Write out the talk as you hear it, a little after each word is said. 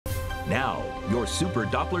Now, your Super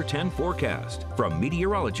Doppler 10 forecast from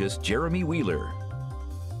meteorologist Jeremy Wheeler.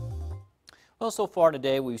 Well, so far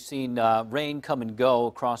today we've seen rain come and go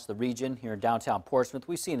across the region here in downtown Portsmouth.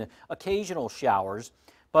 We've seen occasional showers,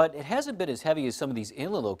 but it hasn't been as heavy as some of these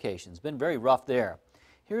inland locations. It's been very rough there.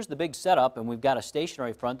 Here's the big setup, and we've got a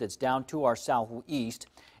stationary front that's down to our southeast,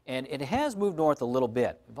 and it has moved north a little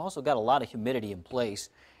bit. We've also got a lot of humidity in place,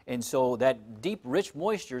 and so that deep, rich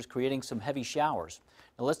moisture is creating some heavy showers.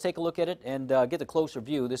 Now let's take a look at it and get the closer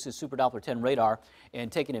view. This is Super Doppler 10 radar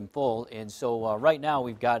and taken in full. And so right now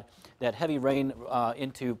we've got that heavy rain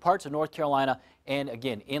into parts of North Carolina and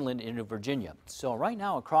again inland into Virginia. So right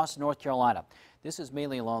now across North Carolina, this is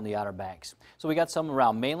mainly along the Outer Banks. So we got some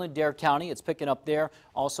around mainland Dare County. It's picking up there,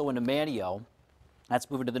 also into Manteo. That's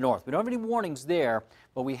moving to the north. We don't have any warnings there,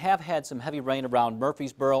 but we have had some heavy rain around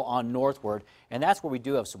Murfreesboro on northward, and that's where we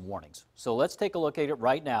do have some warnings. So let's take a look at it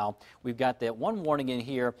right now. We've got that one warning in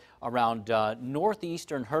here around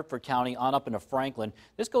northeastern Hertford County on up into Franklin.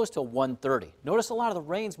 This goes till 1:30. Notice a lot of the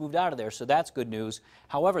rain's moved out of there, so that's good news.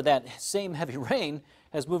 However, that same heavy rain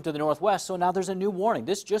has moved to the northwest, so now there's a new warning.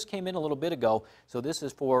 This just came in a little bit ago, so this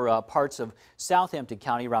is for parts of Southampton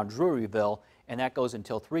County around Druryville, and that goes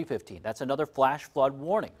until 3:15. That's another flash flood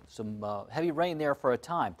warning. Some heavy rain there for a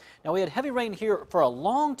time. Now, we had heavy rain here for a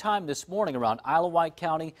long time this morning around Isle of Wight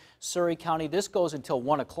County, Surrey County. This goes until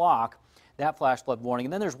 1 o'clock, that flash flood warning.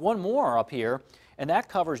 And then there's one more up here, and that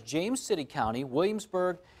covers James City County,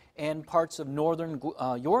 Williamsburg, and parts of northern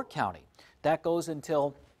York County. That goes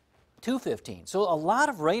until 2:15. So a lot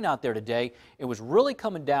of rain out there today. It was really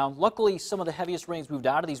coming down. Luckily, some of the heaviest rains moved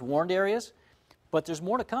out of these warned areas, but there's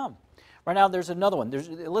more to come. Right now, there's another one.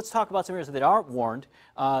 Let's talk about some areas that aren't warned.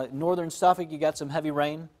 Northern Suffolk, you got some heavy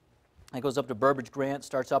rain. It goes up to Burbage Grant,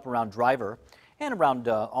 starts up around Driver, and around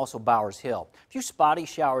also Bowers Hill. A few spotty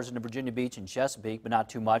showers into Virginia Beach and Chesapeake, but not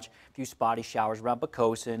too much. A few spotty showers around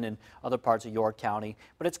Poquoson and other parts of York County.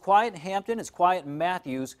 But it's quiet in Hampton, it's quiet in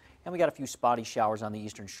Matthews, and we got a few spotty showers on the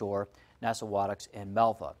eastern shore, Nassau-Wattocks and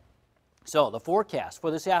Melfa. So the forecast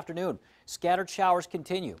for this afternoon, scattered showers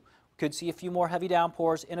continue. Could see a few more heavy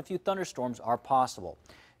downpours and a few thunderstorms are possible.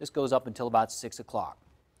 This goes up until about 6 o'clock.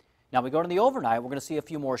 Now we go to the overnight, we're going to see a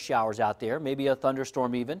few more showers out there, maybe a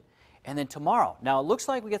thunderstorm even. And then tomorrow, now it looks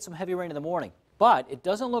like we get some heavy rain in the morning, but it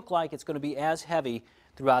doesn't look like it's going to be as heavy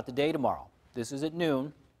throughout the day tomorrow. This is at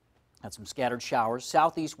noon, got some scattered showers,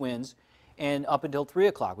 southeast winds, and up until 3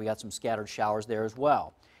 o'clock we got some scattered showers there as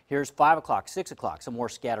well. Here's 5 o'clock, 6 o'clock, some more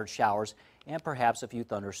scattered showers and perhaps a few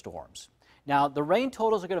thunderstorms. Now, the rain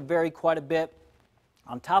totals are going to vary quite a bit.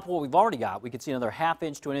 On top of what we've already got, we could see another ½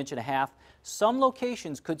 inch to 1.5 inches. Some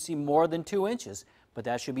locations could see more than 2 inches, but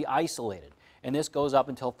that should be isolated. And this goes up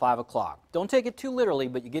until 5 o'clock. Don't take it too literally,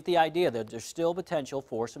 but you get the idea that there's still potential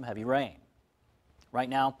for some heavy rain. Right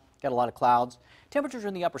now, got a lot of clouds. Temperatures are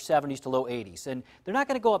in the upper 70s to low 80s, and they're not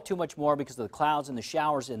going to go up too much more because of the clouds and the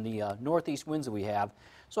showers and the northeast winds that we have.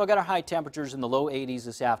 So I got our high temperatures in the low 80s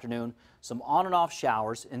this afternoon, some on and off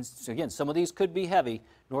showers, and again, some of these could be heavy.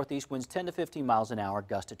 Northeast winds 10 to 15 miles an hour,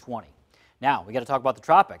 gust to 20. Now, we got to talk about the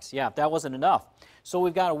tropics. Yeah, if that wasn't enough. So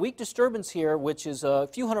we've got a weak disturbance here, which is a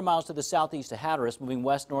few hundred miles to the southeast of Hatteras, moving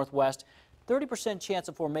west-northwest. 30% chance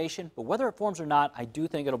of formation, but whether it forms or not, I do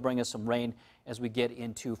think it'll bring us some rain as we get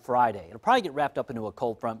into Friday. It'll probably get wrapped up into a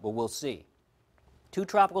cold front, but we'll see. Two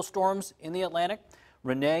tropical storms in the Atlantic,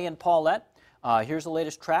 Renee and Paulette. Here's the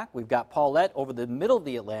latest track. We've got Paulette over the middle of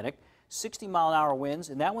the Atlantic, 60-mile-an-hour winds,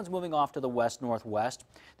 and that one's moving off to the west-northwest.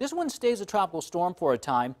 This one stays a tropical storm for a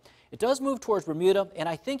time. It does move towards Bermuda, and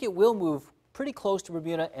I think it will move pretty close to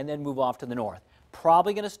Bermuda and then move off to the north.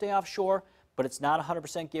 Probably going to stay offshore, but it's not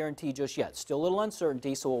 100% guaranteed just yet. Still a little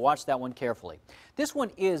uncertainty, so we'll watch that one carefully. This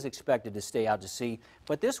one is expected to stay out to sea,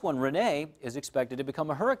 but this one, Renee, is expected to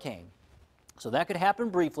become a hurricane. So that could happen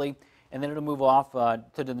briefly, and then it'll move off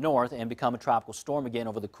to the north and become a tropical storm again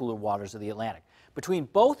over the cooler waters of the Atlantic. Between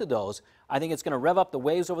both of those, I think it's going to rev up the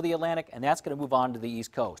waves over the Atlantic, and that's going to move on to the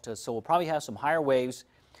east coast. So we'll probably have some higher waves.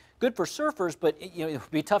 Good for surfers, but it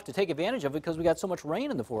would be tough to take advantage of it because we got so much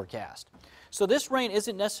rain in the forecast. So this rain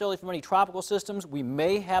isn't necessarily from any tropical systems. We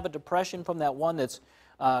may have a depression from that one that's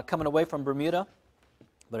coming away from Bermuda,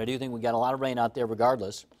 but I do think we got a lot of rain out there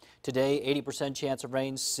regardless. Today, 80% chance of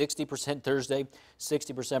rain, 60% Thursday,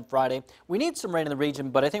 60% Friday. We need some rain in the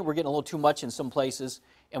region, but I think we're getting a little too much in some places,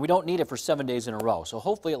 and we don't need it for 7 days in a row. So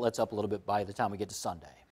hopefully it lets up a little bit by the time we get to Sunday.